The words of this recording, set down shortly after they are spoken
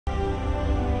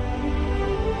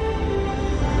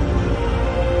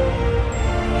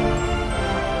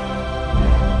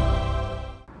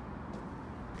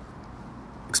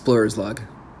Explorer's Log,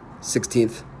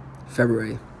 16th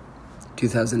February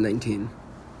 2019,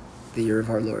 the year of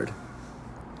our Lord.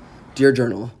 Dear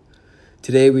Journal,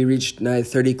 today we reached nigh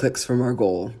 30 clicks from our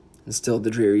goal, and still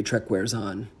the dreary trek wears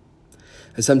on.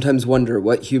 I sometimes wonder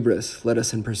what hubris led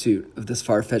us in pursuit of this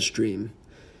far-fetched dream,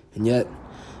 and yet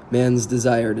man's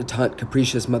desire to taunt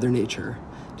capricious Mother Nature,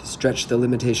 to stretch the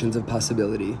limitations of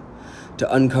possibility,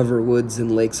 to uncover woods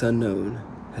and lakes unknown,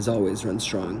 has always run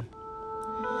strong.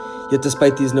 Yet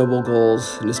despite these noble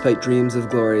goals, and despite dreams of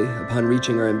glory upon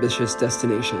reaching our ambitious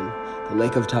destination, the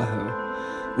Lake of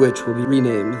Tahoe, which will be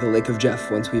renamed the Lake of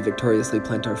Jeff once we victoriously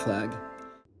plant our flag.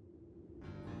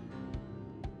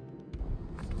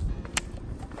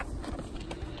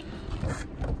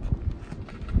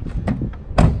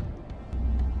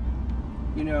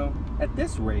 You know, at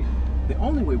this rate, the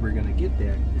only way we're gonna get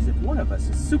there is if one of us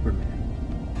is Superman.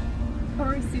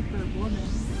 Or Superwoman.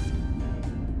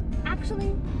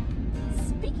 Actually,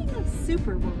 speaking of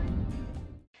Superwoman,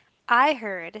 I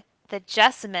heard that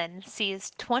Jessamine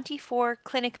sees 24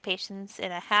 clinic patients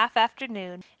in a half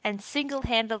afternoon and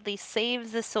single-handedly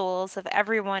saves the souls of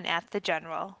everyone at the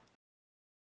General.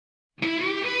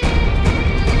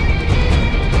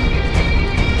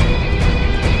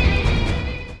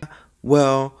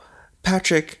 Well,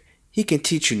 Patrick, he can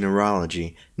teach you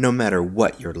neurology no matter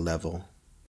what your level.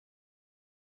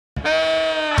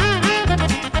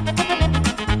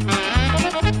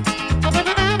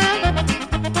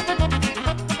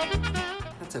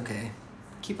 That's okay.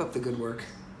 Keep up the good work.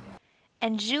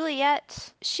 And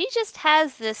Juliet, she just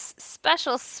has this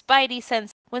special spidey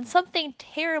sense. When something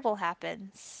terrible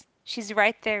happens, she's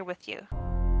right there with you.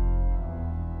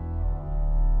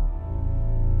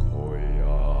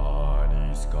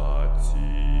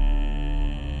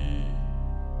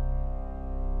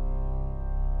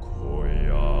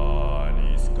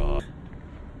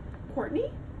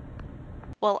 Courtney?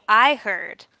 Well, I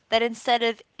heard that instead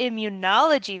of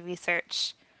immunology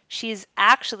research, she's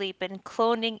actually been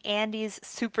cloning Andy's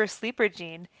super sleeper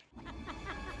gene.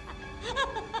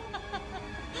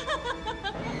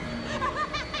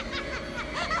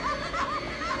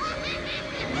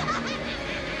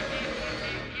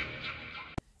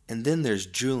 And then there's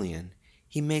Julian.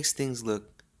 He makes things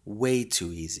look way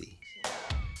too easy.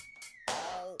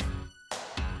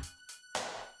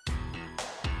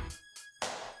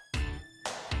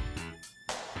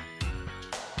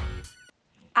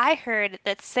 I heard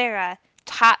that Sarah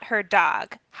taught her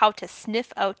dog how to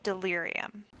sniff out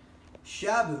delirium.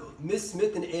 Shabu, Miss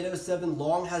Smith in 807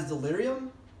 Long has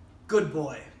delirium? Good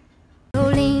boy.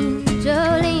 Jolene,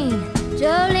 Jolene,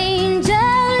 Jolene,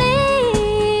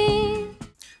 Jolene.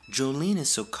 Jolene is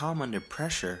so calm under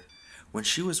pressure. When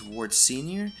she was ward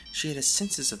senior, she had a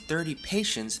census of 30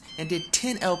 patients and did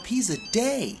 10 LPs a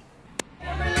day.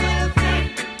 Every little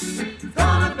thing's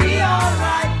gonna be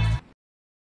alright.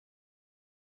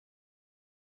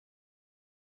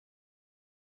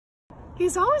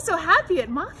 He's always so happy at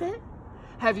Moffat.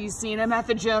 Have you seen him at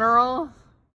the General?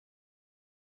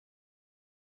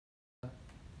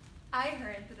 I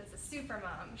heard that as a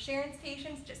supermom, Sharon's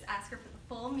patients just ask her for the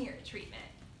full mirror treatment.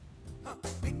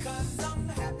 Because I'm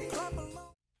happy.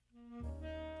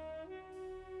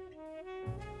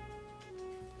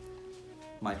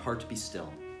 My heart be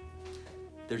still.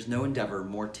 There's no endeavor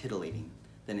more titillating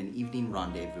than an evening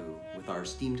rendezvous with our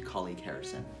esteemed colleague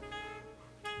Harrison.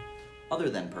 Other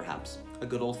than, perhaps, a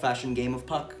good old-fashioned game of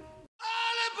puck.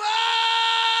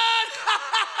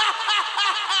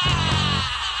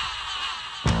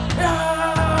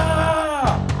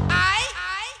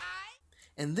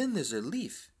 And then there's her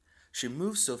leaf. She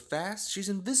moves so fast, she's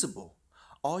invisible.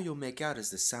 All you'll make out is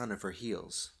the sound of her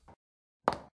heels.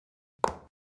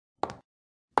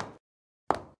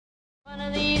 One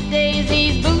of these days,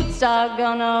 these boots are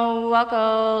gonna walk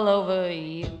all over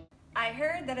you. I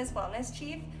heard that as wellness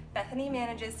chief, Bethany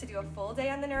manages to do a full day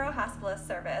on the neurohospitalist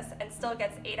service and still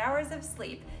gets 8 hours of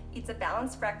sleep, eats a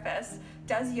balanced breakfast,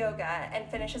 does yoga, and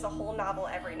finishes a whole novel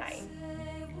every night.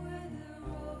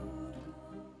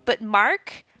 But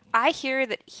Mark, I hear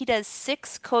that he does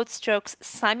 6 code strokes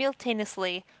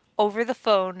simultaneously over the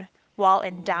phone while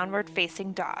in downward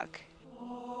facing dog.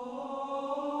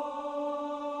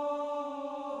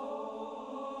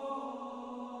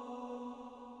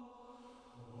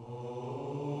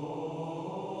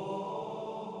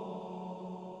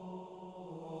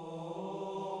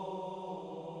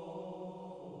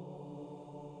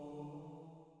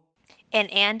 And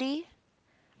Andy,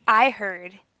 I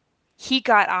heard he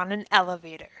got on an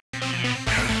elevator.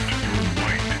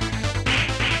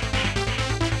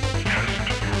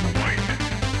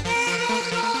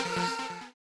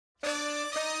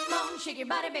 shake your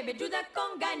body, baby, do that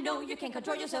conga. No, you can't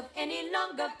control yourself any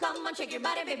longer. Come on, shake your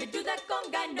body, baby, do that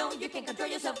conga. No, you can't control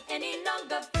yourself any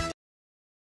longer.